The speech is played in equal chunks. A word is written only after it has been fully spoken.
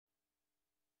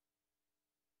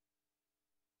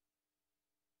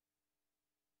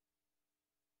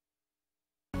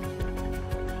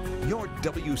your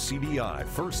WCBI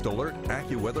First Alert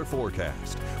AccuWeather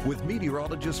forecast with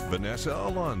meteorologist Vanessa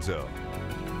Alonso.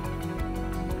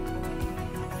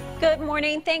 Good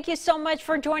morning. Thank you so much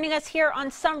for joining us here on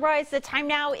Sunrise. The time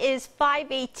now is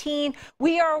 5:18.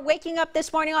 We are waking up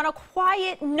this morning on a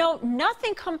quiet note,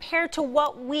 nothing compared to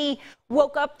what we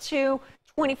woke up to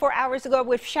 24 hours ago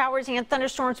with showers and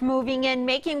thunderstorms moving in,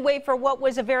 making way for what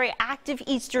was a very active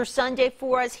Easter Sunday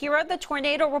for us. Here are the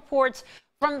tornado reports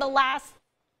from the last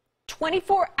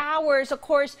 24 hours. Of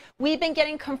course, we've been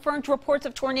getting confirmed reports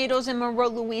of tornadoes in Monroe,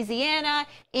 Louisiana,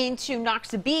 into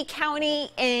Noxubee County,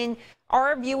 in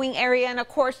our viewing area, and of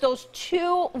course those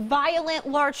two violent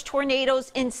large tornadoes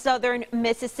in southern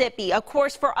Mississippi. Of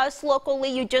course, for us locally,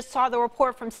 you just saw the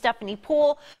report from Stephanie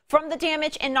Poole from the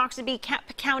damage in Noxubee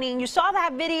County, and you saw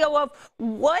that video of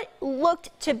what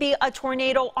looked to be a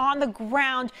tornado on the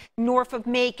ground north of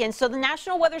Macon. So the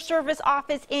National Weather Service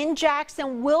office in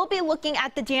Jackson will be looking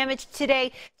at the damage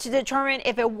today to determine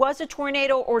if it was a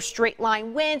tornado or straight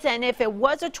line winds, and if it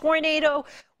was a tornado,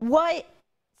 what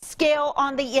scale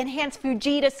on the enhanced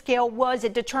Fujita scale was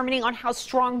it, determining on how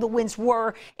strong the winds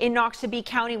were in Noxubee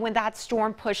County when that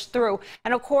storm pushed through.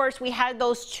 And of course, we had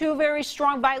those two very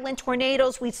strong violent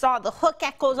tornadoes. We saw the hook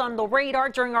echoes on the radar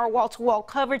during our wall-to-wall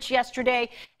coverage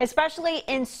yesterday, especially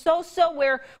in Sosa,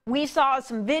 where we saw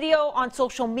some video on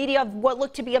social media of what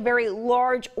looked to be a very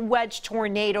large wedge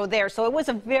tornado there. So it was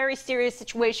a very serious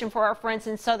situation for our friends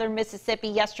in southern Mississippi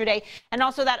yesterday, and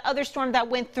also that other storm that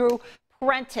went through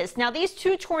Prentice. Now, these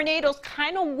two tornadoes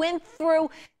kind of went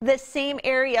through the same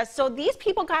area, so these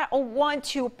people got a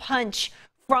 1-2 punch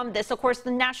from this. Of course, the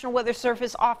National Weather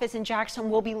Service office in Jackson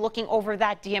will be looking over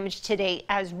that damage today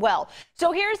as well.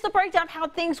 So here's the breakdown of how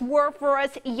things were for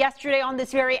us yesterday on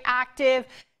this very active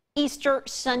Easter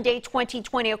Sunday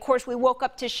 2020. Of course, we woke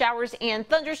up to showers and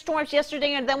thunderstorms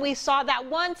yesterday, and then we saw that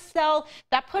one cell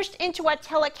that pushed into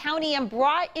Attala County and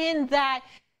brought in that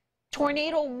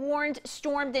tornado warned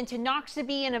stormed into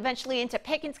Noxubee and eventually into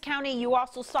Pickens County. You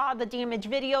also saw the damage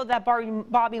video that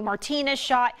Bobby Martinez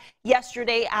shot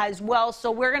yesterday as well.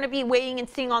 So we're going to be waiting and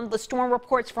seeing on the storm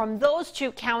reports from those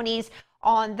two counties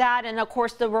on that, and of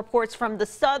course the reports from the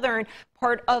southern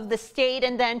part of the state.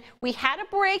 And then we had a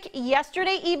break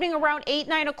yesterday evening around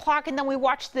 8-9 o'clock, and then we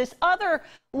watched this other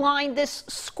line, this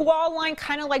squall line,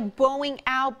 kind of like bowing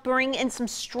out, bring in some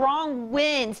strong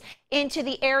winds into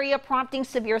the area, prompting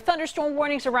severe thunderstorm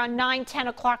warnings around 9-10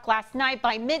 o'clock last night.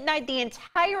 By midnight, the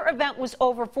entire event was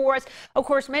over for us. Of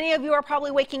course, many of you are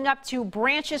probably waking up to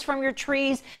branches from your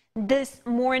trees this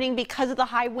morning because of the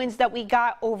high winds that we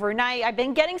got overnight. I've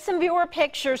been getting some viewer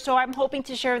pictures, so I'm hoping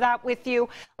to share that with you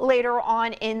later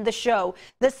on in the show.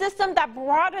 The system that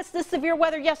brought us the severe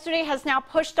weather yesterday has now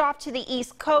pushed off to the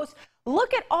East Coast.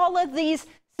 Look at all of these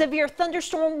severe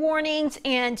thunderstorm warnings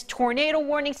and tornado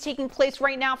warnings taking place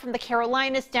right now from the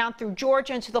Carolinas down through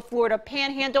Georgia into the Florida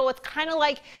Panhandle. It's kind of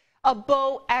like a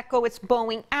bow echo. It's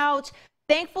bowing out.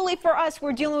 Thankfully for us,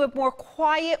 we're dealing with more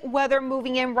quiet weather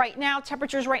moving in right now.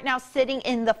 Temperatures right now sitting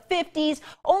in the 50s,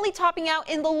 only topping out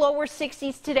in the lower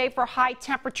 60s today for high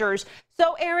temperatures.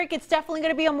 So, Eric, it's definitely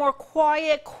going to be a more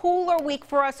quiet, cooler week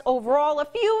for us overall. A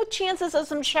few chances of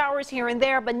some showers here and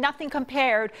there, but nothing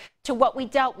compared to what we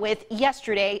dealt with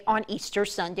yesterday on Easter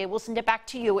Sunday. We'll send it back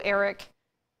to you, Eric.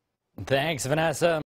 Thanks, Vanessa.